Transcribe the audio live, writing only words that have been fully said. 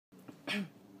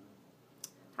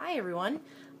Hi everyone,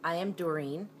 I am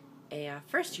Doreen, a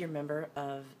first year member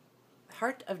of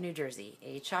Heart of New Jersey,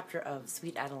 a chapter of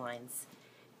Sweet Adelines,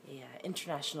 a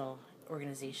international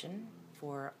organization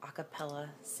for a cappella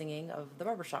singing of the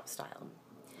barbershop style.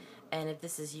 And if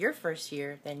this is your first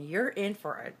year, then you're in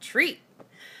for a treat.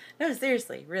 No,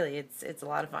 seriously, really, it's a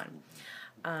lot of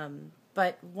fun.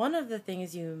 But one of the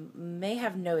things you may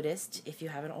have noticed, if you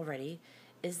haven't already,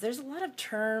 is there's a lot of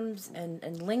terms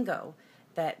and lingo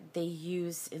that they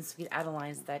use in Sweet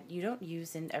Adelines that you don't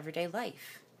use in everyday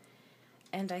life.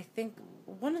 And I think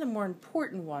one of the more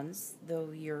important ones, though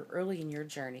you're early in your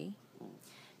journey,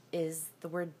 is the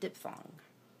word diphthong.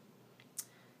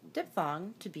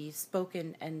 Diphthong, to be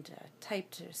spoken and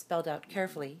typed or spelled out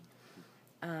carefully,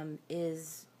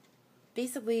 is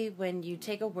basically when you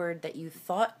take a word that you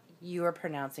thought you were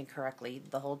pronouncing correctly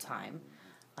the whole time,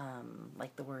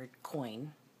 like the word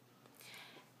coin,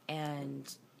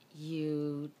 and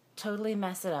you totally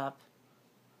mess it up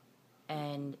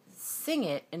and sing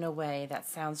it in a way that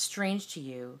sounds strange to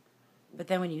you, but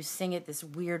then when you sing it this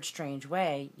weird, strange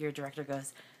way, your director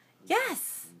goes,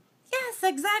 yes,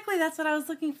 exactly, that's what I was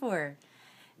looking for.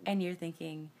 And you're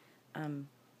thinking,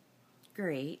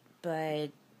 great, but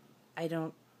I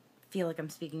don't feel like I'm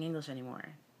speaking English anymore.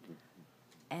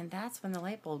 And that's when the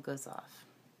light bulb goes off.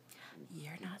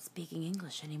 You're not speaking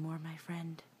English anymore, my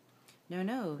friend.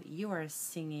 No, you are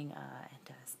singing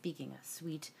and speaking a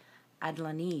sweet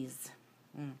Adelines.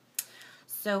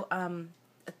 So,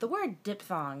 the word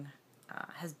diphthong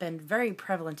has been very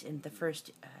prevalent in the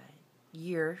first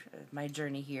year of my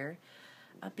journey here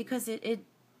because it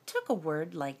took a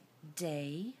word like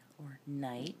day or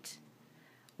night,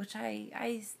 which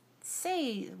I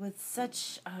say with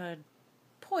such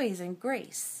poise and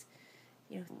grace.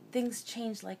 You know, things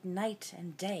change like night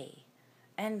and day.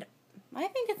 And I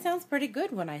think it sounds pretty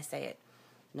good when I say it.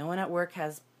 No one at work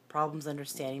has problems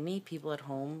understanding me. People at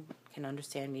home can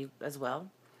understand me as well.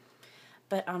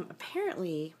 But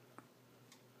apparently,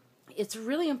 it's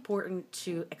really important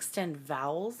to extend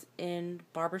vowels in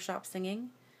barbershop singing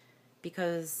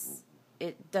because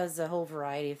it does a whole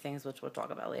variety of things, which we'll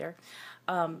talk about later.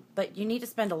 But you need to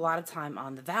spend a lot of time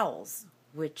on the vowels,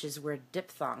 which is where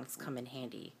diphthongs come in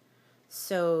handy.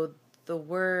 So the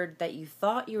word that you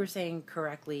thought you were saying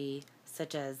correctly,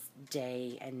 such as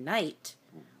day and night,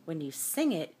 when you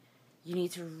sing it, you need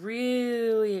to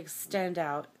really extend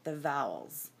out the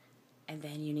vowels, and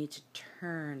then you need to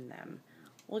turn them.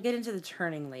 We'll get into the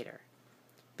turning later.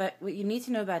 But what you need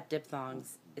to know about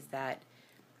diphthongs is that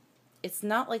it's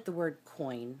not like the word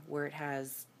coin, where it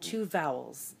has two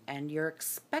vowels, and you're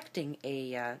expecting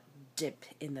a dip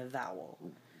in the vowel.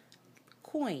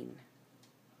 Coin.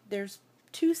 There's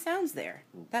two sounds there.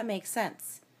 That makes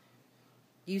sense.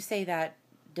 You say that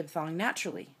diphthong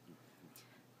naturally.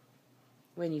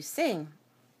 When you sing,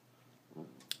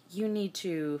 you need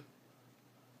to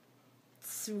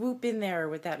swoop in there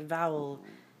with that vowel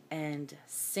and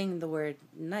sing the word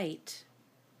night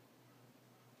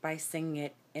by singing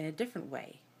it in a different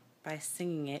way. By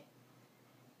singing it,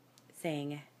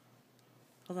 saying,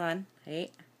 hold on,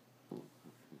 wait,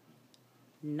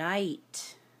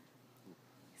 night.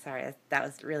 Sorry, that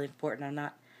was really important.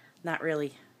 I'm not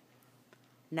really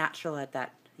natural at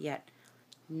that yet.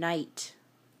 Night.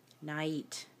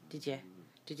 Did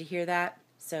you hear that?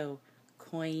 So,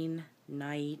 coin,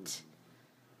 night.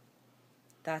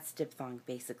 That's diphthong,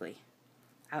 basically.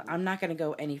 I'm not going to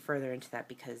go any further into that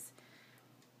because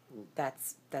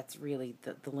that's really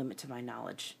the limit to my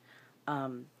knowledge.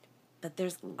 But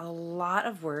there's a lot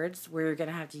of words where you're going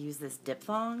to have to use this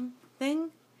diphthong thing,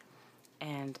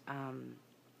 and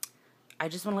I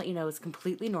just want to let you know it's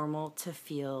completely normal to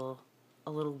feel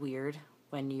a little weird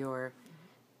when you're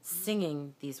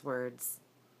singing these words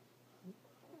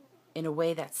in a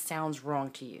way that sounds wrong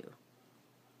to you.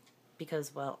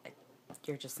 Because, well,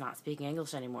 you're just not speaking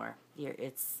English anymore.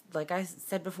 It's, like I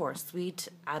said before, Sweet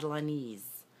Adelines.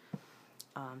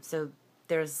 So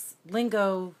there's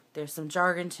lingo, there's some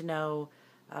jargon to know,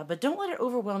 but don't let it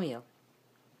overwhelm you.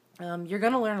 You're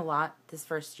going to learn a lot this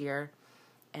first year,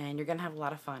 and you're going to have a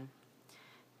lot of fun.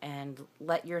 And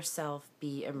let yourself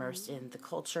be immersed in the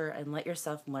culture, and let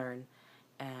yourself learn,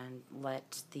 and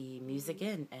let the music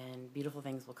in, and beautiful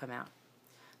things will come out.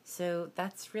 So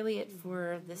that's really it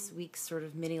for this week's sort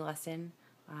of mini lesson.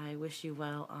 I wish you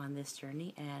well on this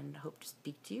journey, and hope to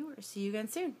speak to you or see you again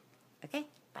soon. Okay,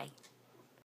 bye.